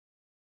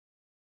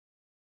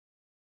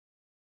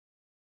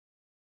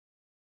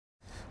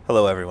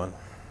Hello everyone.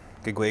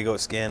 Gagwego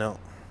scano.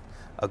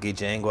 Agi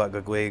jangwa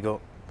gagwego.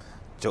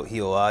 Jo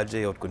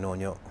hioaje ot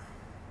gunonyo.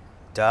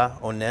 Da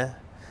one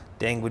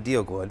dangwa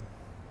diogwad.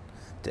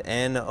 De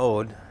en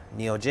od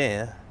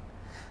neoje.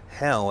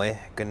 Hawe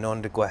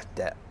ganon de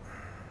guatat.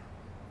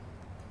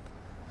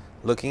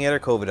 Looking at our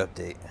COVID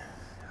update,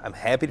 I'm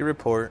happy to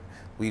report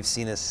we've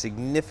seen a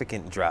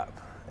significant drop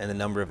in the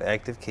number of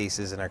active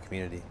cases in our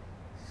community.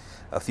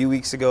 A few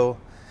weeks ago,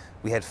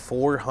 we had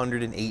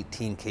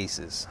 418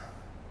 cases.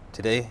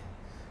 Today,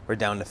 we're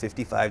down to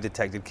 55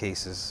 detected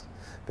cases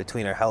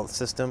between our health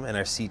system and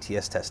our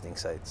CTS testing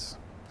sites.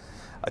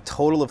 A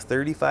total of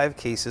 35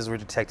 cases were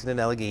detected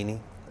in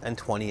Allegheny and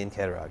 20 in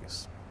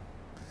Cattaraugus.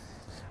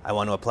 I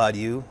want to applaud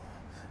you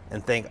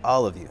and thank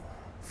all of you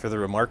for the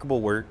remarkable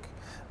work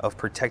of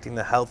protecting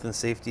the health and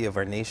safety of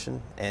our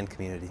nation and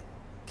community.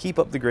 Keep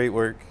up the great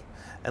work,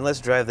 and let's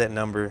drive that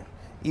number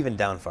even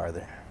down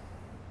farther.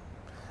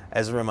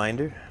 As a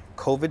reminder,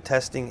 COVID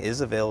testing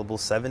is available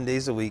 7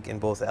 days a week in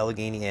both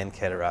Allegheny and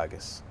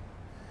Cattaraugus.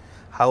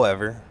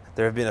 However,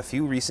 there have been a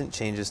few recent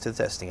changes to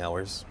the testing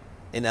hours.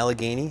 In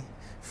Allegheny,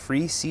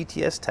 free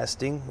CTS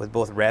testing with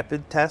both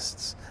rapid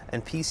tests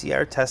and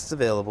PCR tests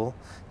available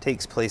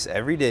takes place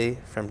every day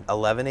from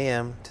 11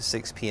 a.m. to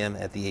 6 p.m.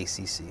 at the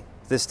ACC.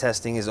 This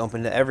testing is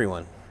open to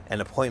everyone, and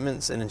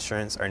appointments and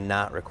insurance are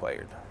not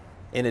required.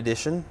 In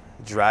addition,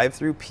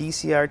 drive-through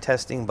PCR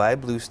testing by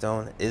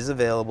Bluestone is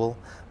available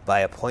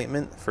by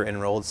appointment for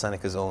enrolled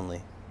Senecas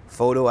only.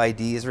 Photo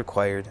ID is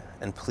required,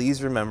 and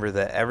please remember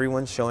that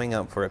everyone showing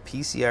up for a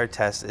PCR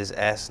test is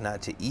asked not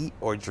to eat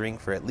or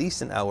drink for at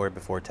least an hour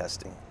before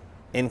testing.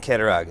 In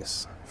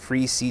Cattaraugus,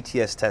 free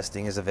CTS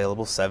testing is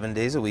available 7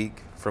 days a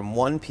week from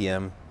 1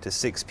 p.m. to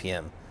 6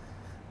 p.m.,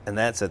 and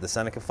that's at the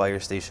Seneca Fire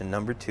Station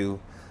number 2,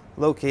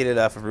 located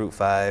off of Route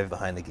 5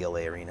 behind the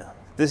Gilday Arena.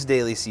 This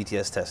daily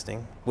CTS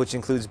testing, which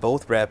includes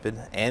both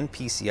rapid and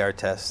PCR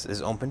tests,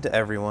 is open to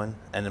everyone,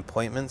 and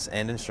appointments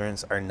and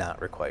insurance are not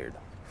required.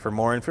 For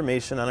more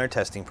information on our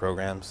testing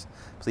programs,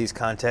 please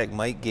contact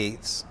Mike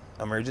Gates,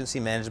 Emergency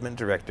Management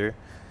Director,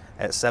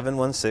 at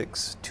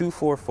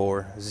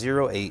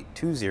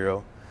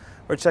 716-244-0820,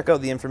 or check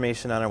out the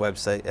information on our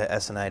website at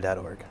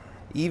sni.org.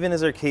 Even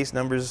as our case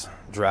numbers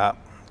drop,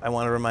 I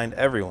want to remind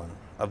everyone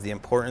of the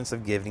importance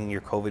of giving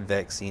your COVID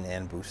vaccine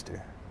and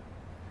booster.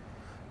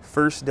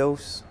 First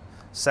dose,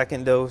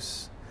 second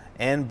dose,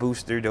 and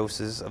booster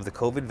doses of the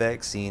COVID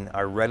vaccine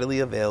are readily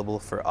available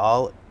for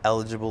all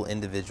eligible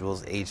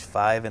individuals aged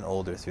 5 and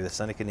older through the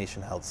Seneca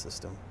Nation Health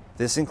System.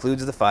 This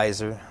includes the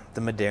Pfizer,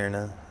 the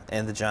Moderna,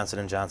 and the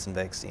Johnson & Johnson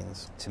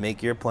vaccines. To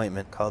make your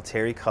appointment, call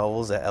Terry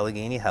Cowles at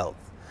Allegheny Health,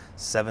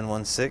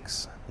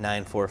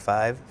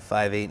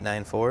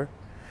 716-945-5894,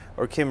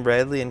 or Kim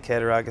Bradley in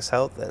Cattaraugus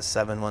Health at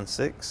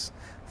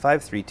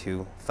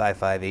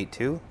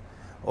 716-532-5582,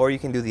 or you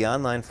can do the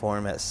online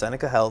form at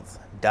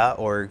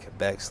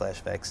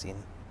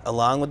senecahealth.org/vaccine.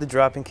 Along with the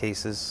drop in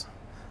cases,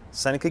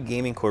 Seneca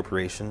Gaming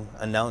Corporation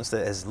announced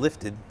that it has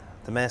lifted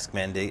the mask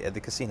mandate at the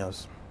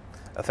casinos,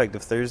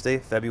 effective Thursday,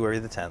 February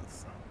the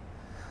 10th.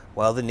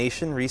 While the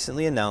nation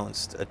recently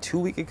announced a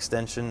 2-week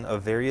extension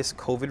of various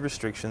COVID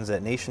restrictions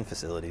at nation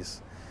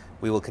facilities,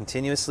 we will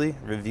continuously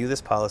review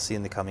this policy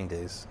in the coming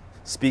days.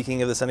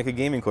 Speaking of the Seneca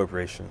Gaming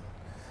Corporation,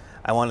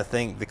 I want to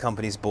thank the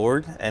company's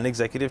board and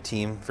executive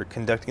team for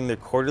conducting their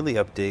quarterly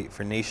update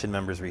for Nation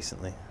members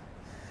recently,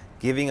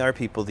 giving our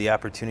people the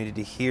opportunity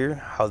to hear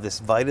how this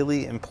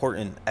vitally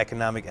important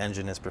economic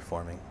engine is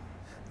performing.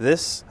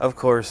 This, of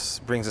course,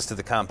 brings us to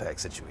the compact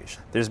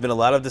situation. There's been a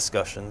lot of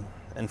discussion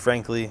and,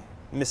 frankly,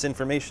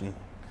 misinformation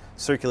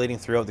circulating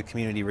throughout the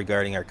community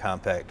regarding our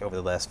compact over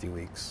the last few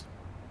weeks.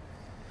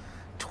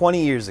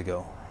 20 years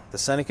ago, the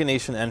Seneca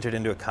Nation entered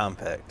into a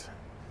compact.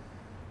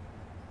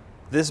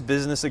 This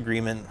business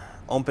agreement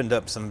opened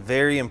up some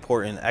very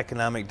important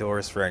economic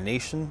doors for our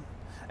nation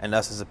and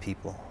us as a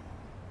people.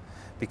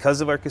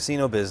 Because of our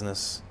casino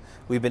business,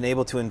 we've been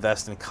able to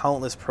invest in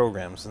countless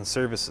programs and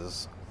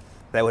services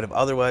that would have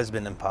otherwise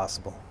been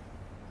impossible.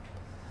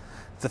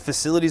 The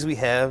facilities we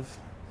have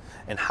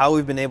and how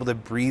we've been able to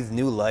breathe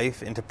new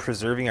life into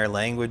preserving our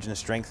language and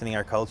strengthening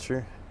our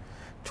culture.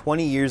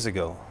 20 years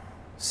ago,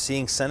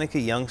 seeing Seneca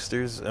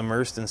youngsters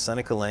immersed in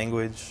Seneca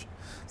language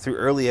through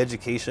early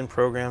education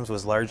programs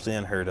was largely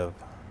unheard of.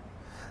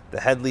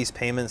 The head lease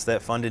payments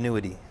that fund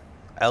annuity,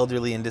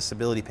 elderly and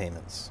disability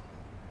payments.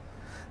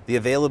 The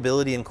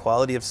availability and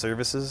quality of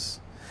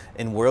services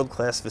in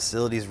world-class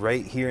facilities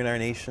right here in our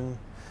nation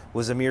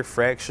was a mere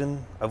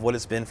fraction of what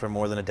it's been for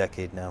more than a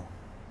decade now.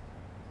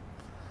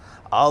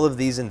 All of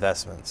these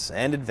investments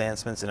and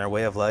advancements in our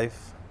way of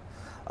life,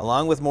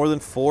 along with more than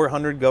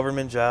 400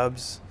 government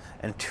jobs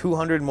and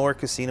 200 more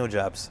casino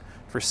jobs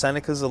for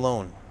Senecas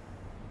alone,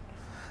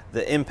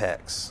 the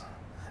impacts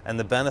and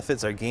the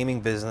benefits our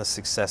gaming business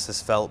success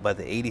has felt by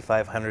the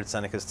 8,500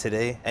 Senecas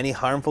today, any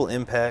harmful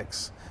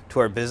impacts to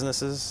our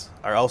businesses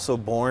are also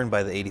borne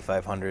by the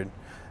 8,500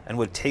 and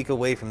would take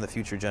away from the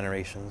future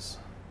generations.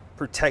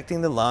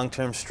 Protecting the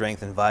long-term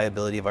strength and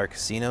viability of our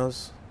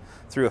casinos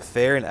through a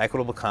fair and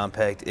equitable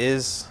compact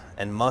is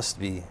and must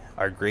be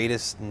our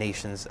greatest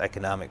nation's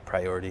economic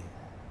priority.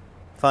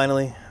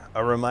 Finally,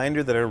 a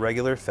reminder that our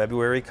regular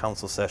February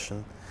council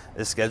session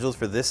is scheduled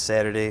for this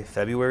Saturday,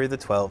 February the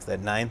 12th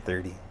at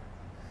 9:30.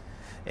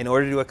 In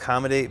order to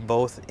accommodate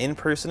both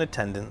in-person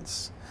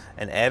attendance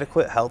and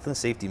adequate health and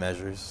safety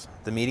measures,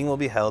 the meeting will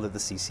be held at the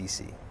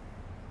CCC.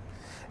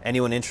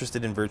 Anyone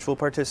interested in virtual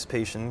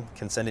participation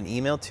can send an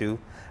email to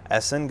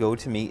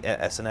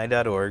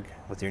sngotomeet@sni.org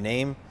with your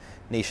name,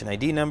 nation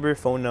ID number,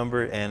 phone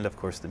number, and of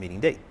course the meeting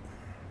date.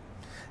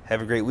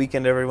 Have a great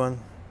weekend, everyone.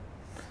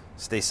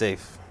 Stay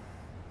safe.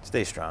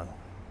 Stay strong.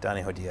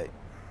 Dani Hodiite.